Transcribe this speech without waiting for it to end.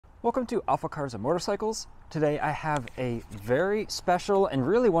Welcome to AlphaCars and Motorcycles. Today I have a very special and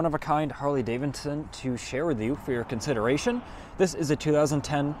really one-of-a-kind Harley-Davidson to share with you for your consideration. This is a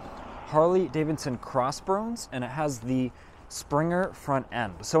 2010 Harley-Davidson Crossbones, and it has the Springer front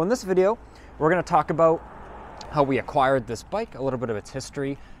end. So in this video, we're going to talk about how we acquired this bike, a little bit of its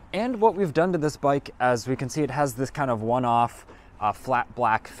history, and what we've done to this bike. As we can see, it has this kind of one-off flat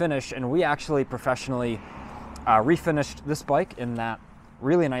black finish, and we actually professionally refinished this bike in that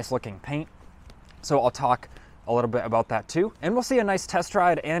really nice looking paint. So I'll talk a little bit about that too. And we'll see a nice test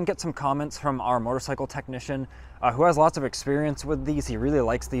ride and get some comments from our motorcycle technician who has lots of experience with these. He really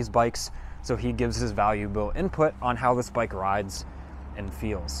likes these bikes, so he gives his valuable input on how this bike rides and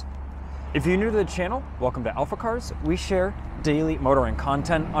feels. If you're new to the channel, welcome to AlphaCars. We share daily motoring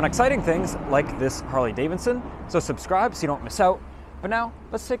content on exciting things like this Harley-Davidson, so subscribe so you don't miss out. But now,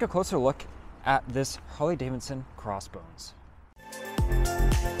 let's take a closer look at this Harley-Davidson Crossbones.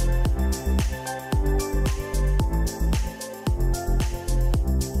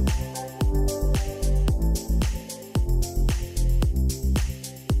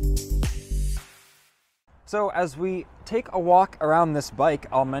 So as we take a walk around this bike,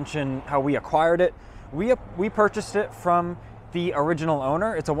 I'll mention how we acquired it. We purchased it from the original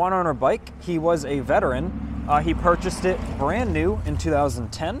owner. It's a one-owner bike. He was a veteran. He purchased it brand new in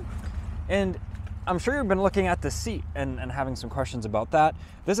 2010. And I'm sure you've been looking at the seat and having some questions about that.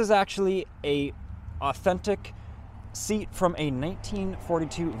 This is actually a authentic seat from a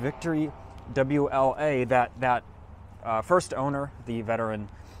 1942 Victory WLA that first owner, the veteran,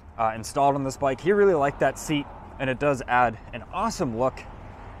 installed on this bike. He really liked that seat, and it does add an awesome look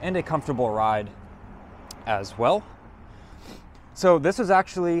and a comfortable ride as well. So this was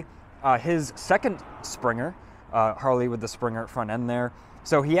actually his second Springer, Harley with the Springer front end there.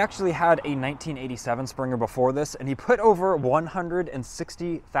 So he actually had a 1987 Springer before this, and he put over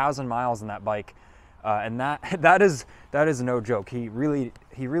 160,000 miles in that bike, and that is no joke. He really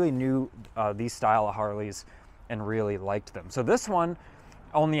knew these style of Harleys and really liked them. So this one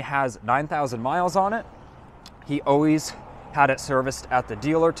only has 9,000 miles on it. He always had it serviced at the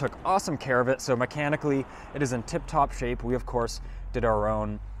dealer, took awesome care of it. So mechanically, it is in tip-top shape. We, of course, did our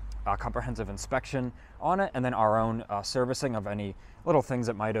own comprehensive inspection on it, and then our own servicing of any little things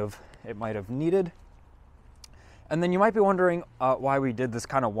it might have needed. And then you might be wondering why we did this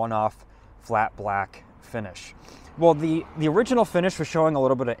kind of one-off flat black finish. Well, the original finish was showing a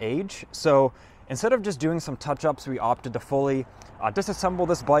little bit of age, so instead of just doing some touch-ups, we opted to fully disassemble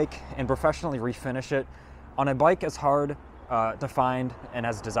this bike and professionally refinish it. On a bike as hard to find and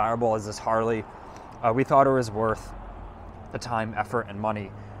as desirable as this Harley, we thought it was worth the time, effort, and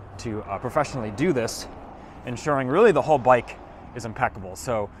money to professionally do this, ensuring really the whole bike is impeccable.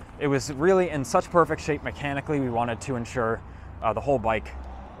 So it was really in such perfect shape mechanically. We wanted to ensure the whole bike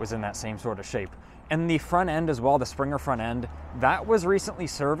was in that same sort of shape. And the front end as well, the Springer front end, that was recently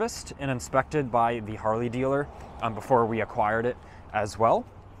serviced and inspected by the Harley dealer before we acquired it as well.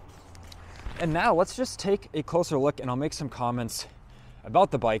 And now let's just take a closer look, and I'll make some comments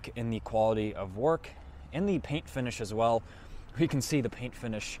about the bike and the quality of work and the paint finish as well. We can see the paint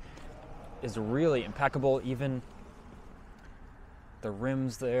finish is really impeccable, even the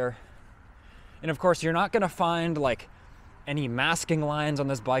rims there. And of course, you're not gonna find like any masking lines on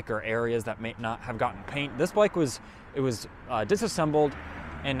this bike or areas that may not have gotten paint. This bike was disassembled,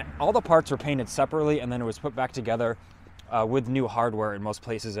 and all the parts were painted separately, and then it was put back together with new hardware in most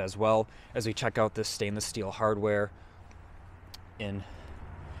places as well, as we check out this stainless steel hardware in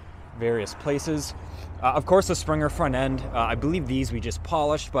various places. Of course, the Springer front end, I believe these we just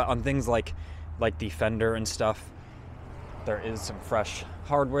polished, but on things like the fender and stuff, there is some fresh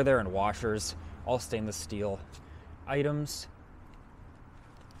hardware there and washers, all stainless steel items.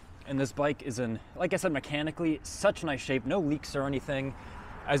 And this bike is in, like I said, mechanically such nice shape, no leaks or anything.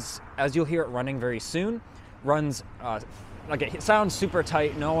 As you'll hear it running very soon, runs like it sounds super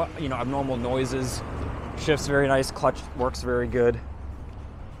tight, no abnormal noises, shifts very nice, clutch works very good.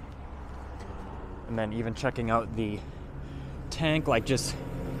 And then even checking out the tank, like just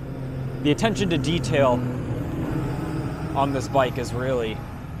the attention to detail on this bike is really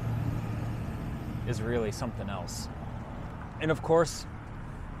something else. And of course,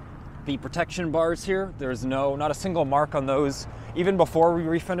 the protection bars here, there's not a single mark on those. Even before we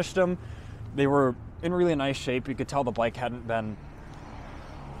refinished them, they were in really nice shape. You could tell the bike hadn't been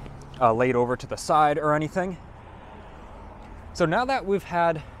laid over to the side or anything. So now that we've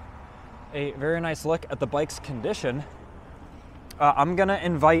had a very nice look at the bike's condition, I'm gonna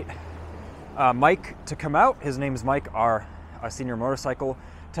invite Mike to come out. His name is Mike, our senior motorcycle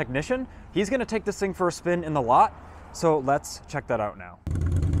technician. He's gonna take this thing for a spin in the lot, so let's check that out now.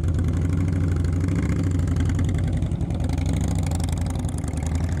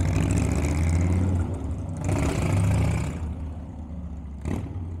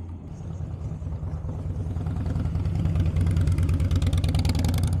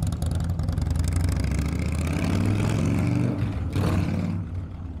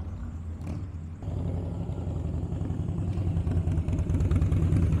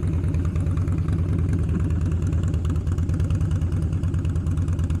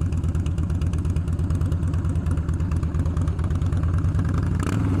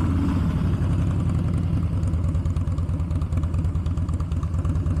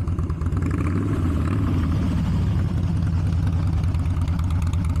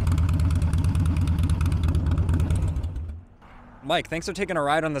 Mike, thanks for taking a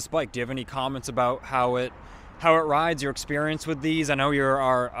ride on this bike. Do you have any comments about how it rides, your experience with these? I know you're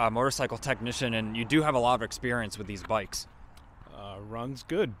our motorcycle technician, and you do have a lot of experience with these bikes. Runs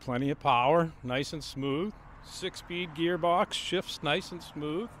good, plenty of power, nice and smooth. 6-speed gearbox, shifts nice and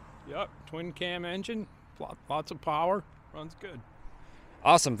smooth. Yep, twin cam engine, lots of power, runs good.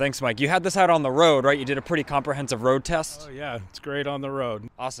 Awesome, thanks Mike. You had this out on the road, right? You did a pretty comprehensive road test. Oh yeah, it's great on the road.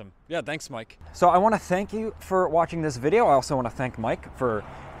 Awesome. Yeah, thanks Mike. So I want to thank you for watching this video. I also want to thank Mike for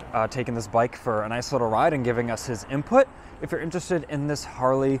taking this bike for a nice little ride and giving us his input. If you're interested in this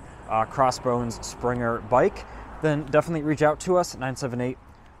Harley Crossbones Springer bike, then definitely reach out to us,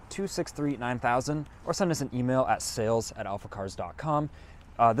 978-263-9000, or send us an email at sales@alphacars.com.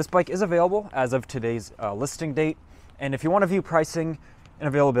 This bike is available as of today's listing date, and if you want to view pricing and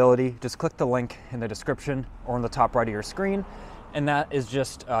availability, just click the link in the description or on the top right of your screen, and that is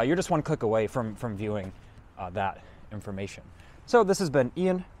just, you're just one click away from viewing that information. So this has been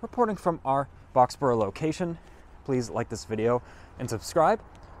Ian reporting from our Boxborough location. Please like this video and subscribe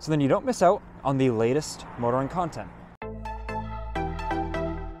so then you don't miss out on the latest motoring content.